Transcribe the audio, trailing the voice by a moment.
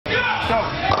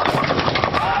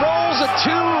Rolls a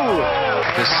 2.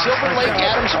 The Silver Lake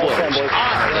Atom Splitters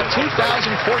are the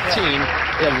 2014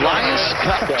 Elias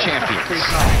Cup champions.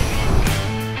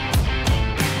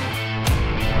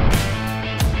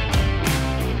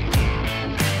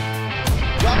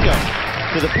 Welcome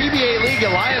to the PBA League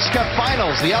Elias Cup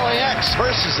Finals. The LAX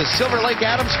versus the Silver Lake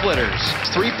Atom Splitters.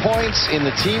 3 points in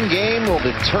the team game will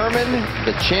determine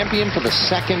the champion for the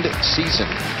second season.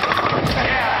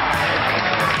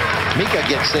 Mika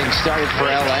gets things started for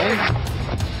LA.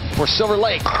 For Silver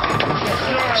Lake.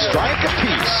 Strike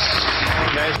apiece.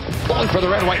 Bowling for the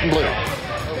red, white, and blue.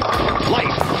 Light,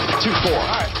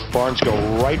 2-4. Barnes go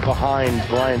right behind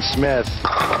Brian Smith.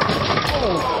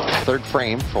 Third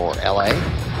frame for LA.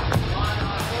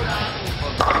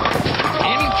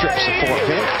 And he trips the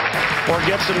 4-pin. Or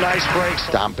gets some nice breaks.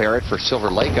 Dom Barrett for Silver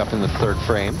Lake up in the third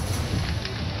frame.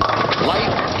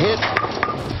 Light hit.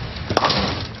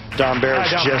 Dom Barrett's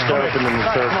just opened in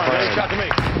the third frame.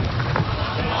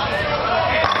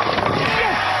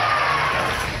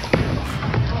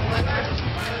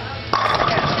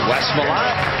 Wes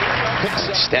Milano picks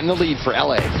extend the lead for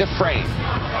LA. Fifth frame.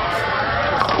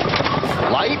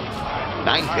 Light,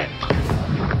 9-pin.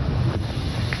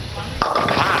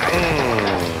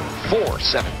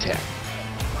 4-7-10.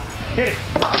 Hit it.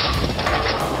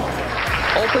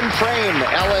 Open frame,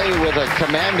 LA with a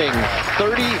commanding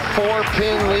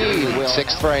 34-pin lead.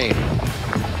 Sixth frame.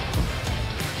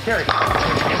 Carry.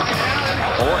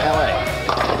 For LA.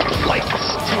 Lights,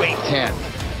 2-8-10.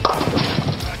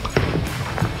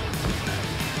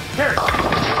 Carry.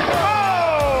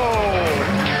 Oh!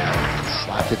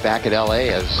 Slapped it back at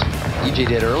LA as EJ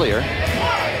did earlier.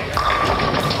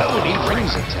 Oh, and he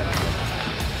brings it to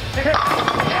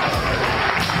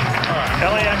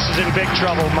LAX is in big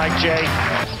trouble, Mike J.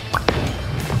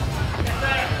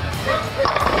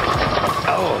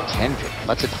 Oh, 10-pin.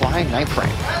 Lets it fly, 9th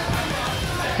frame.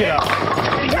 Get up.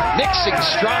 Mixing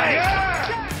strike.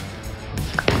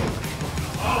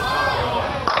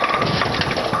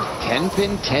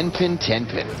 10-pin, 10-pin,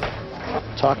 10-pin.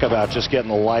 Talk about just getting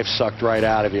the life sucked right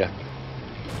out of you.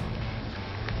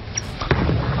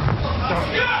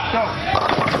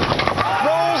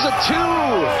 Rolls a 2.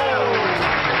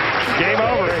 Game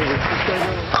over.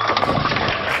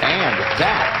 And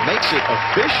that makes it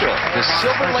official. The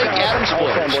Silver Lake Atom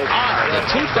Splitters are the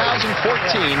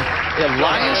 2014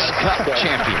 Elias Cup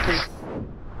champions.